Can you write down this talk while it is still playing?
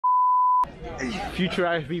Future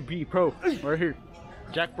IFBB pro, right here.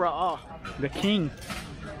 Jack Bra, the king.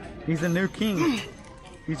 He's the new king.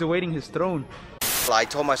 He's awaiting his throne. I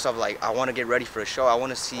told myself, like, I want to get ready for a show. I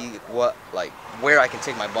want to see what, like, where I can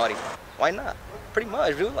take my body. Why not? Pretty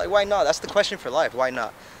much, dude. Like, why not? That's the question for life. Why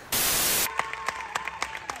not?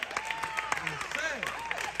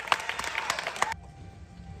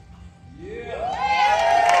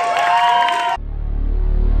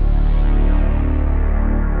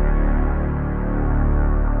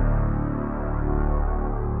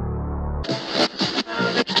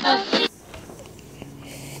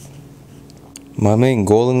 My main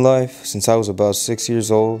goal in life, since I was about 6 years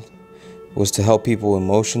old, was to help people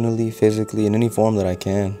emotionally, physically, in any form that I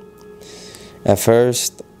can. At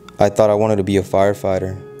first, I thought I wanted to be a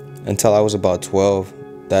firefighter. Until I was about 12,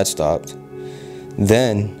 that stopped.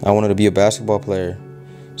 Then, I wanted to be a basketball player.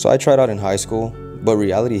 So I tried out in high school, but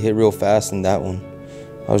reality hit real fast in that one.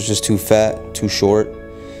 I was just too fat, too short.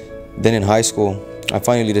 Then in high school, I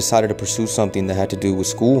finally decided to pursue something that had to do with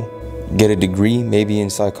school. Get a degree, maybe in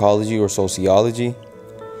psychology or sociology.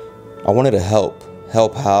 I wanted to help.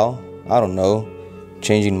 Help how? I don't know.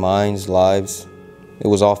 Changing minds, lives. It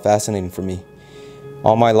was all fascinating for me.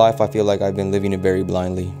 All my life I feel like I've been living it very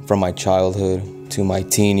blindly. From my childhood to my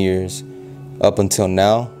teen years. Up until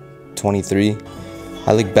now, 23.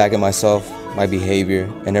 I look back at myself, my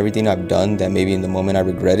behavior, and everything I've done that maybe in the moment I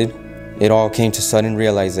regretted. It all came to sudden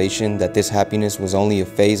realization that this happiness was only a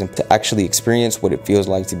phase and to actually experience what it feels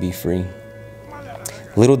like to be free.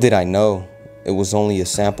 Little did I know, it was only a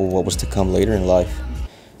sample of what was to come later in life.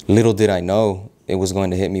 Little did I know, it was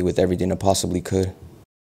going to hit me with everything it possibly could.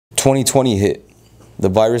 2020 hit. The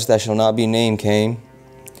virus that shall not be named came,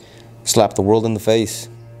 slapped the world in the face.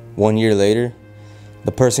 1 year later,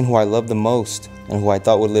 the person who I loved the most and who I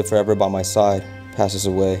thought would live forever by my side passes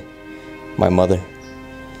away. My mother.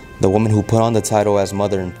 The woman who put on the title as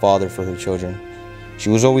mother and father for her children. She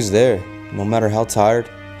was always there, no matter how tired,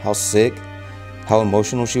 how sick, how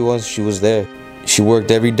emotional she was there. She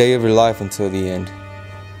worked every day of her life until the end.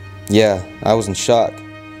 Yeah, I was in shock.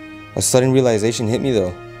 A sudden realization hit me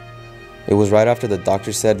though. It was right after the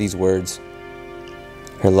doctor said these words.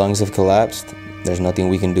 Her lungs have collapsed, there's nothing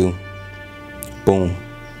we can do. Boom.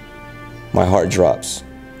 My heart drops.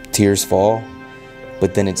 Tears fall,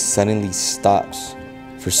 but then it suddenly stops.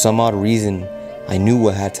 For some odd reason, I knew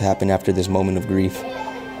what had to happen after this moment of grief.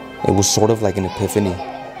 It was sort of like an epiphany.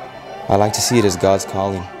 I like to see it as God's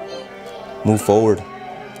calling. Move forward.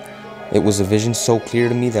 It was a vision so clear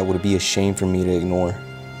to me that it would be a shame for me to ignore.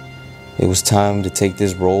 It was time to take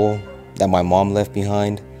this role that my mom left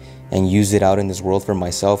behind and use it out in this world for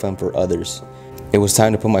myself and for others. It was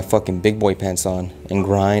time to put my fucking big boy pants on and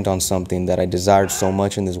grind on something that I desired so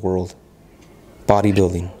much in this world.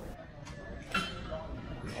 Bodybuilding.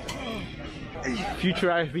 Future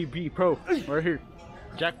IFBB pro, right here.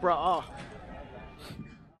 Jack Bra.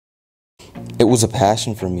 It was a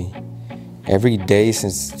passion for me. Every day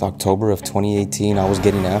since October of 2018, I was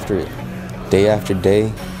getting after it. Day after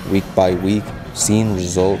day, week by week, seeing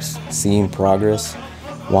results, seeing progress,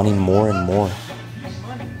 wanting more and more.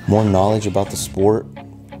 More knowledge about the sport,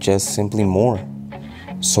 just simply more.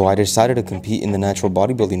 So I decided to compete in the natural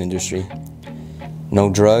bodybuilding industry.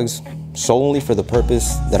 No drugs, solely for the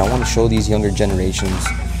purpose that I want to show these younger generations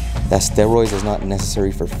that steroids is not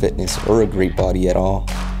necessary for fitness or a great body at all.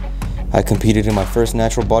 I competed in my first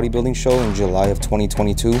natural bodybuilding show in July of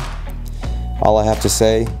 2022. All I have to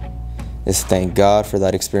say is thank God for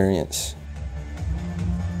that experience.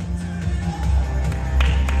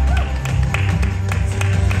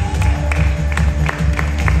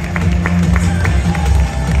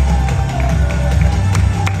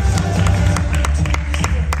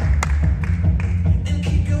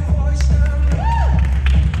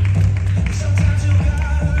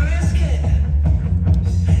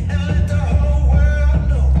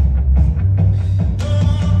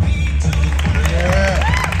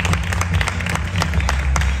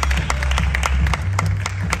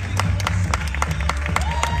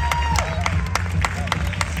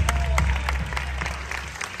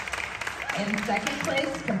 In second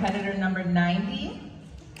place, competitor number 90.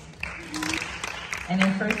 And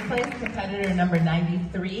in first place, competitor number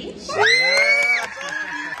 93.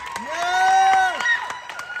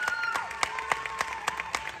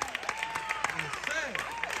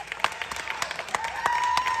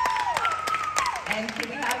 And can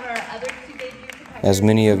we have our other two debut competitors? As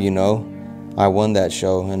many of you know, I won that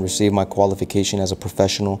show and received my qualification as a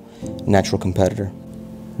professional natural competitor.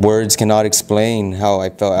 Words cannot explain how I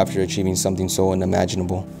felt after achieving something so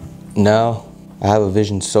unimaginable. Now, I have a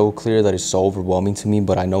vision so clear that it's so overwhelming to me,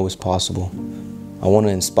 but I know it's possible. I want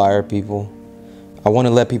to inspire people. I want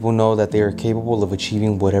to let people know that they are capable of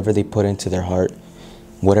achieving whatever they put into their heart,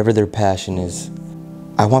 whatever their passion is.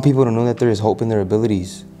 I want people to know that there is hope in their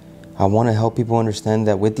abilities. I want to help people understand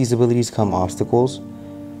that with these abilities come obstacles.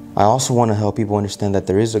 I also want to help people understand that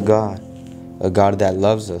there is a God that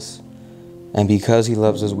loves us. And because He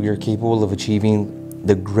loves us, we are capable of achieving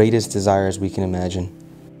the greatest desires we can imagine.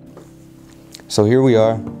 So here we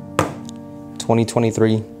are,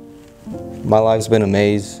 2023. My life's been a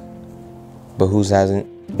maze, but whose hasn't?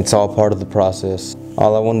 It's all part of the process.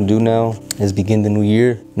 All I want to do now is begin the new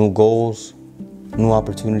year, new goals, new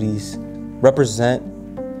opportunities, represent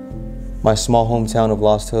my small hometown of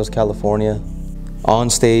Lost Hills, California, on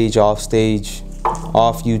stage, off stage,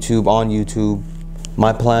 off YouTube, on YouTube.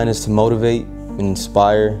 My plan is to motivate and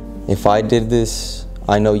inspire. If I did this,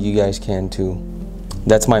 I know you guys can too.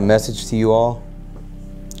 That's my message to you all.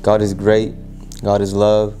 God is great. God is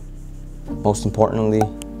love. Most importantly,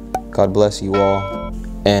 God bless you all.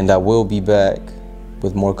 And I will be back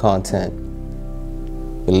with more content.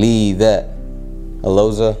 Believe that.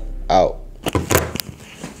 Aloza out.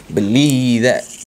 Believe that.